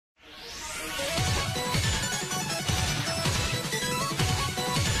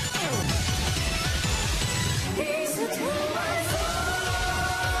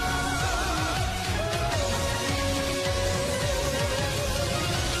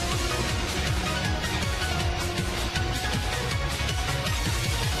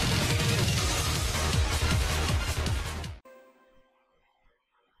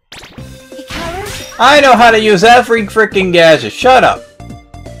I know how to use every freaking gadget. Shut up.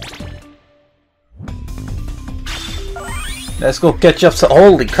 Let's go catch up.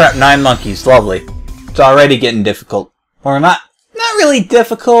 Holy crap, 9 monkeys. Lovely. It's already getting difficult. Or not really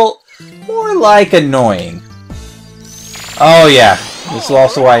difficult. More like annoying. Oh yeah. This is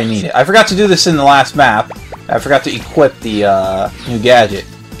also why I need it. I forgot to do this in the last map. I forgot to equip the new gadget.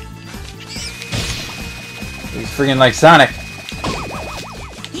 He's freaking like Sonic.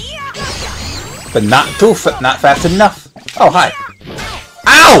 But not fast enough. Oh, hi.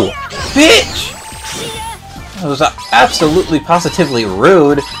 Ow! Bitch! That was absolutely positively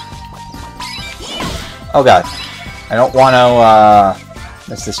rude. Oh god. I don't want to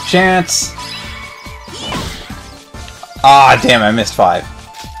miss this chance. Ah, damn, I missed 5.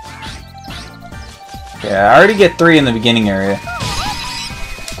 Yeah, I already get 3 in the beginning area.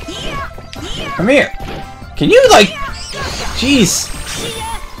 Come here. Can you, like... Jeez.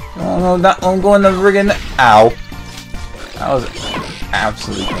 Oh, no, I'm going to friggin... Ow. That was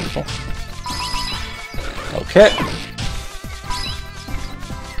absolutely painful. Okay.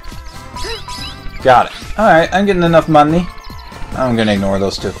 Got it. Alright, I'm getting enough money. I'm gonna ignore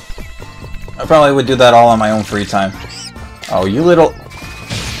those 2. I probably would do that all on my own free time. Oh, you little...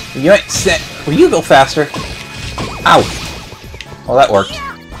 You ain't sit. Will you go faster? Ow. Well, that worked.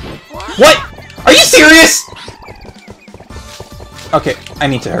 What? Are you serious? Okay, I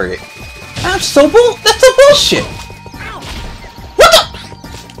need to hurry. That's so bullshit. What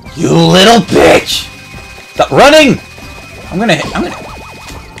the? You little bitch! Stop running! I'm gonna...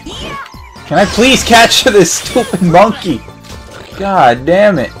 Can I please catch this stupid monkey? God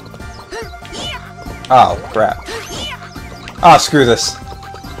damn it. Oh, crap. Oh, screw this.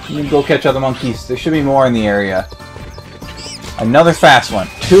 You can go catch other monkeys. There should be more in the area. Another fast one.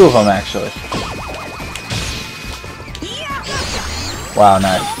 2 of them, actually. Wow,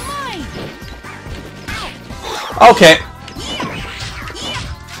 nice. Okay.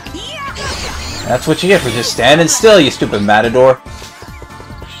 That's what you get for just standing still, you stupid matador.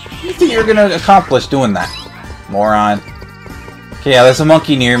 What do you think you're gonna accomplish doing that? Moron. Okay, yeah, there's a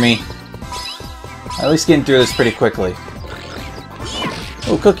monkey near me. At least getting through this pretty quickly.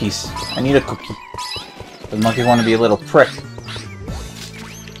 Oh, cookies. I need a cookie. The monkeys want to be a little prick.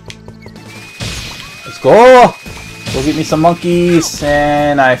 Let's go! Go get me some monkeys,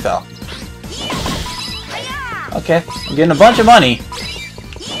 and I fell. Okay, I'm getting a bunch of money.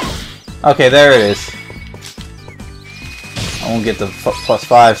 Okay, there it is. I won't get the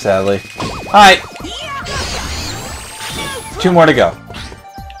 +5, sadly. Alright! 2 more to go.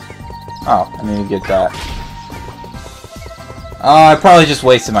 Oh, I need to get that. Oh, I probably just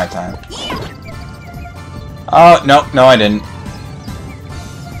wasted my time. Oh, no, I didn't.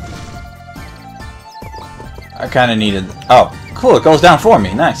 I kind of needed... Oh, cool, it goes down for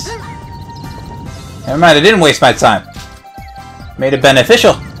me. Nice. Never mind, I didn't waste my time. Made it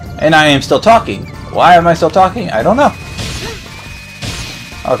beneficial. And I am still talking. Why am I still talking? I don't know.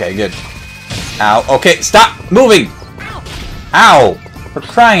 Okay, good. Ow. Okay, stop moving! Ow! For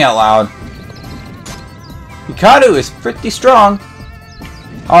crying out loud. Hikaru is pretty strong.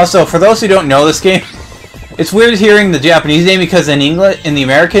 Also, for those who don't know this game, it's weird hearing the Japanese name because in English, in the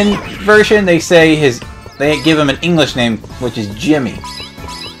American version, they give him an English name, which is Jimmy.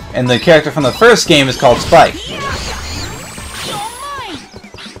 And the character from the first game is called Spike.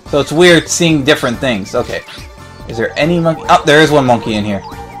 So it's weird seeing different things. Okay. Is there any monkey? Oh, there is one monkey in here.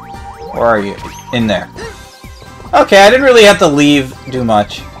 Where are you? In there. Okay, I didn't really have to do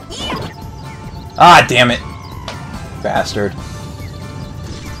much. Ah, damn it. Bastard.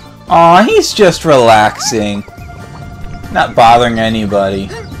 Aw, he's just relaxing. Not bothering anybody.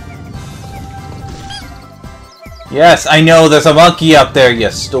 Yes, I know there's a monkey up there, you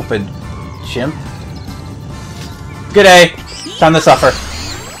stupid chimp. G'day. Time to suffer.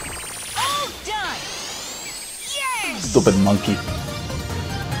 Stupid monkey.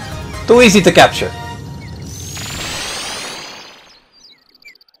 Too easy to capture.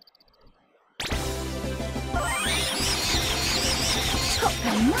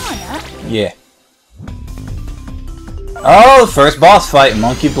 Yeah. Oh, first boss fight,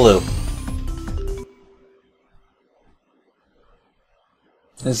 Monkey Blue.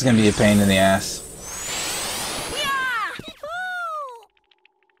 This is gonna be a pain in the ass.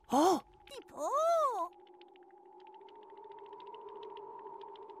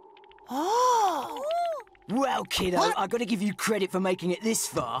 Well, kiddo, I gotta give you credit for making it this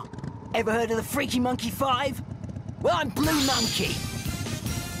far. Ever heard of the Freaky Monkey 5? Well, I'm Blue Monkey.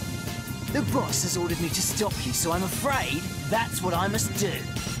 The boss has ordered me to stop you, so I'm afraid that's what I must do.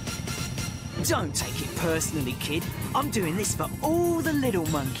 Don't take it personally, kid. I'm doing this for all the little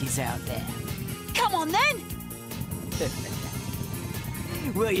monkeys out there. Come Come on then!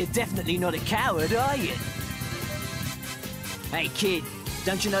 Well, you're definitely not a coward, are you? Hey, kid,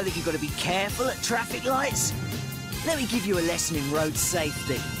 don't you know that you've got to be careful at traffic lights? Let me give you a lesson in road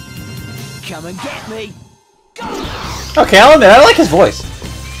safety. Come and get me! Go! Okay, I'll admit, I like his voice.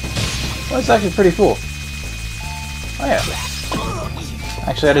 Well, it's actually pretty cool. Oh, yeah.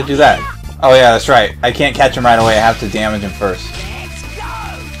 Actually, I had to do that. Oh, yeah, that's right. I can't catch him right away. I have to damage him first. Let's go!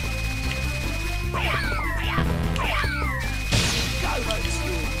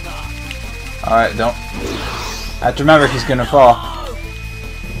 Alright, don't. I have to remember he's gonna fall.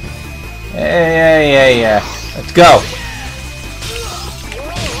 Yeah. Let's go.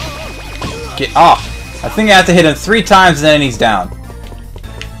 Get off. I think I have to hit him 3 times and then he's down.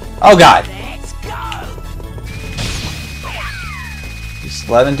 Oh god. Let's go! Just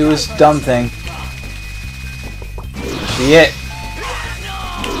let him do his dumb thing. See it.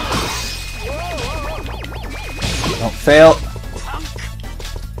 Don't fail.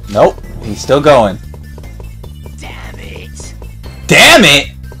 Nope. He's still going. Damn it! Damn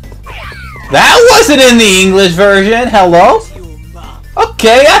it! That wasn't in the English version. Hello?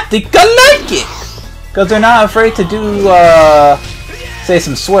 Okay, I think I like it. Because they're not afraid to do, say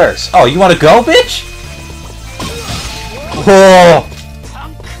some swears. Oh, you want to go, bitch? Whoa.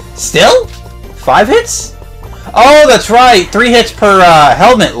 Still? 5 hits? Oh, that's right. 3 hits per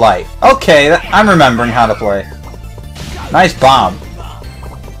helmet light. Okay, I'm remembering how to play. Nice bomb.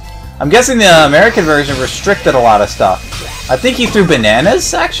 I'm guessing the American version restricted a lot of stuff. I think he threw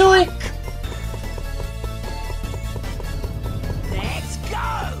bananas, actually? Let's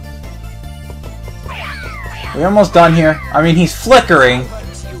go! We're almost done here. I mean, he's flickering.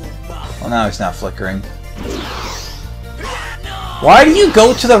 Well, now he's not flickering. Why do you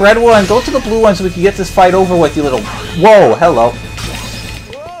go to the red one? Go to the blue one so we can get this fight over with, you little... Whoa, hello.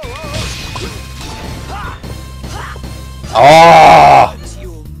 Oh!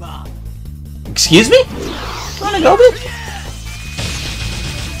 Excuse me? You wanna go, bitch?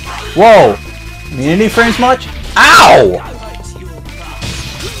 Whoa! Need any frames much? Ow!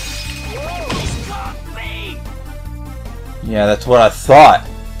 Yeah, that's what I thought.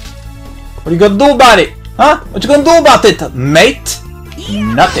 What are you gonna do about it? Huh? What you gonna do about it, mate?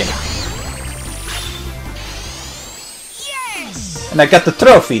 Nothing. And I got the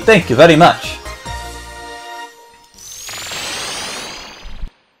trophy. Thank you very much.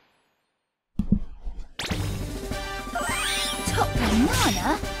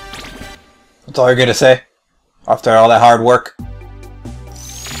 That's all you're gonna say? After all that hard work?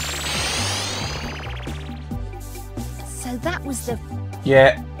 So that was the...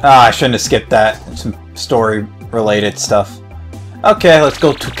 Yeah. Ah, I shouldn't have skipped that. Some story-related stuff. Okay, let's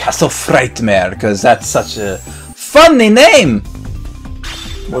go to Castle Frightmare, because that's such a funny name!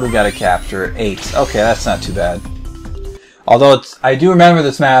 What do we gotta capture? 8. Okay, that's not too bad. Although, I do remember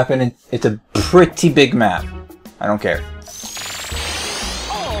this map, and it's a pretty big map. I don't care.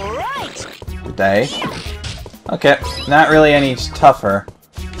 They? Okay, not really any tougher.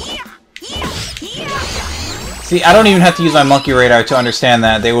 See, I don't even have to use my monkey radar to understand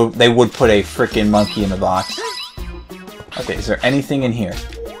that they would put a frickin' monkey in the box. Okay, is there anything in here?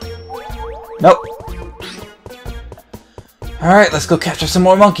 Nope. Alright, let's go capture some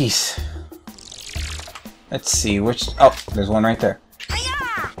more monkeys. Let's see, which... Oh, there's one right there.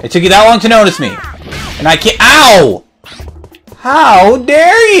 It took you that long to notice me! And I can't... Ow! How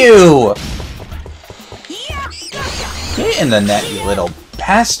dare you! Get in the net, you little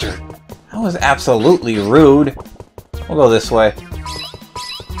bastard. That was absolutely rude. We'll go this way.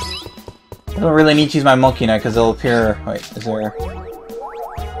 I don't really need to use my monkey net because they'll appear... Wait, is there...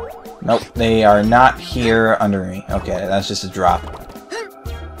 Nope, they are not here under me. Okay, that's just a drop.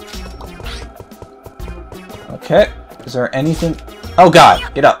 Okay, is there anything... Oh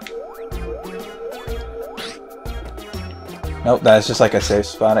god, get up. Nope, that's just like a safe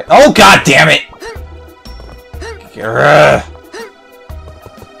spot. Oh god damn it!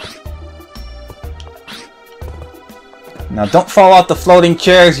 Now don't fall off the floating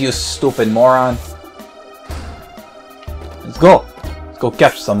chairs, you stupid moron. Let's go. Let's go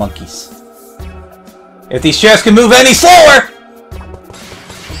capture some monkeys. If these chairs can move any slower!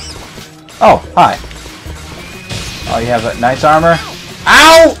 Oh, hi. Oh, you have a nice armor?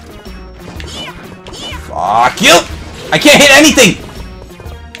 Ow! Fuck you! I can't hit anything!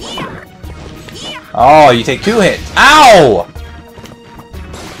 Oh, you take 2 hits. Ow!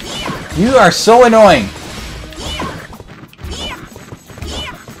 You are so annoying.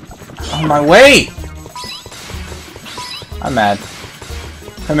 On my way! I'm mad.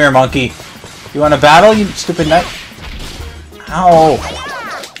 Come here, monkey. You want to battle, you stupid nut? Ow!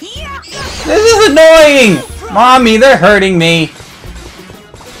 This is is annoying! Mommy, they're hurting me.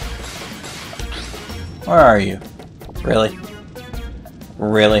 Where are you? Really?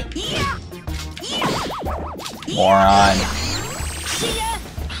 Really? Moron.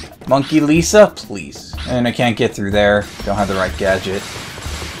 Monkey Lisa, please. And I can't get through there. Don't have the right gadget.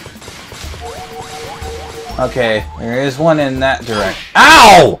 Okay, there is one in that direction.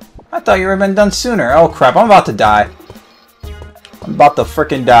 Ow! I thought you would have been done sooner. Oh crap, I'm about to die. I'm about to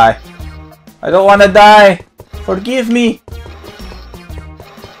frickin' die. I don't want to die! Forgive me!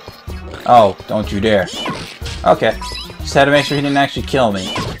 Oh, don't you dare. Okay. Just had to make sure he didn't actually kill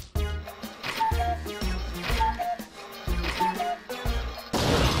me.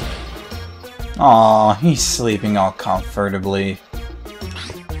 Aw, he's sleeping all comfortably.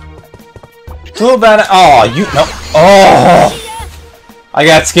 Too bad. Oh, you no. Oh! I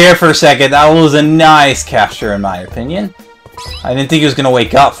got scared for a second. That was a nice capture, in my opinion. I didn't think he was gonna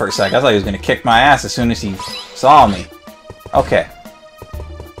wake up for a second. I thought he was gonna kick my ass as soon as he saw me. Okay.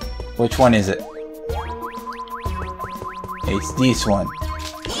 Which one is it? It's this one.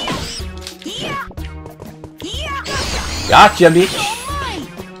 Gotcha, bitch.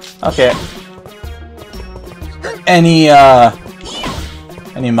 Okay. Any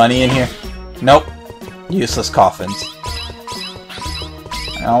money in here? Nope. Useless coffins.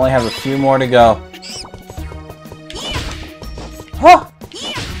 I only have a few more to go. Huh!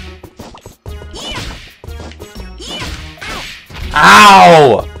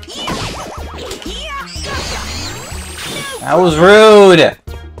 Ow! That was rude! I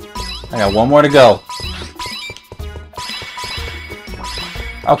got one more to go.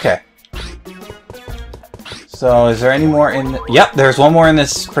 Okay. So, is there any more in the... Yep, there's one more in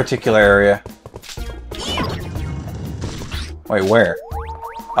this particular area. Wait, where?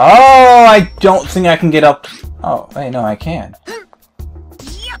 Oh, I don't think I can get up... Oh, wait, no, I can.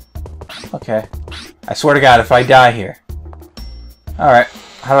 Okay. I swear to God, if I die here... Alright,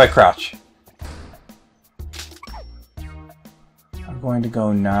 how do I crouch? I'm going to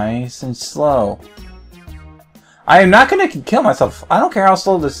go nice and slow. I am not going to kill myself. I don't care how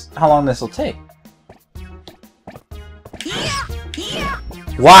long this will take.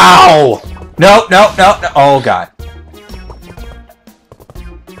 Wow! No, no, no, no. Oh, God.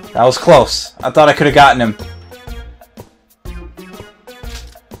 That was close. I thought I could have gotten him.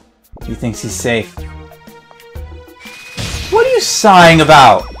 He thinks he's safe. What are you sighing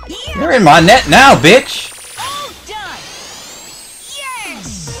about? You're in my net now, bitch! All done.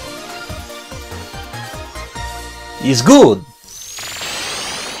 Yes. He's good.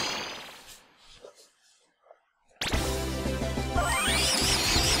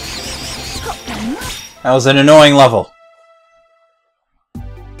 That was an annoying level.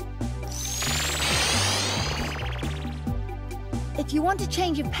 If you want to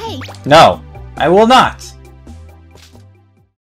change your pace... No, I will not.